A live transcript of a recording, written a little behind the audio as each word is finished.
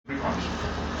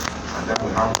and then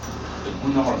we have a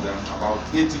good number of them, about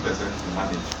 80% we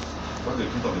manage. What the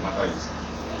truth of the matter is,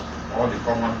 all the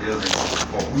common ailments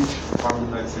for which family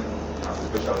medicine as a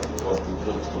specialty was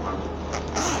developed to handle.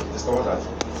 Discover that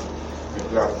if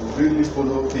you have to really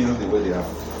follow things the way they are,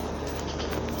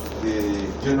 the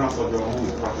general surgeon who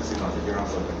is practicing as a general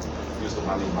surgeon used to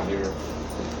manage malaria,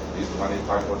 he used to manage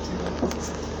typhoid fever,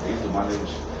 he used to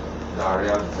manage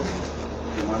diarrhea,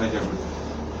 he manage everything.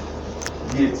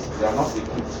 Yet they are not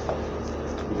equipped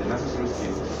with the necessary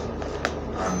skills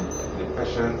and the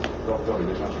patient-doctor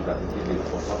relationship that is needed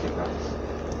for such a practice.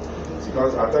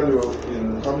 Because I tell you,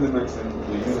 in family medicine,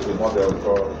 we use a model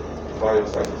called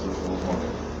biopsychosocial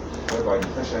model, whereby the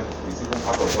patient is even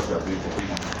part of what we are doing for him.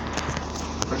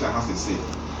 The patient has a say.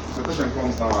 So the patient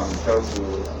comes now and tells you,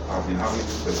 I've been having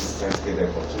this persistent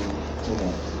headache for two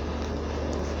months.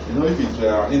 You know, if it's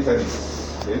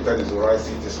internist, the internist will write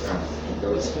CT scan,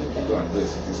 because go and do a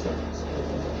CT scan.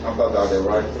 After that, they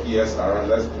write ESR,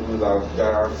 let's do that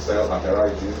gyral cell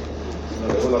arteritis, you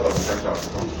know, a whole lot of potential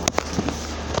assumptions.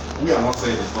 We are not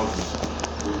saying it's not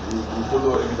good. We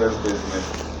follow evidence-based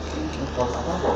method. But apart from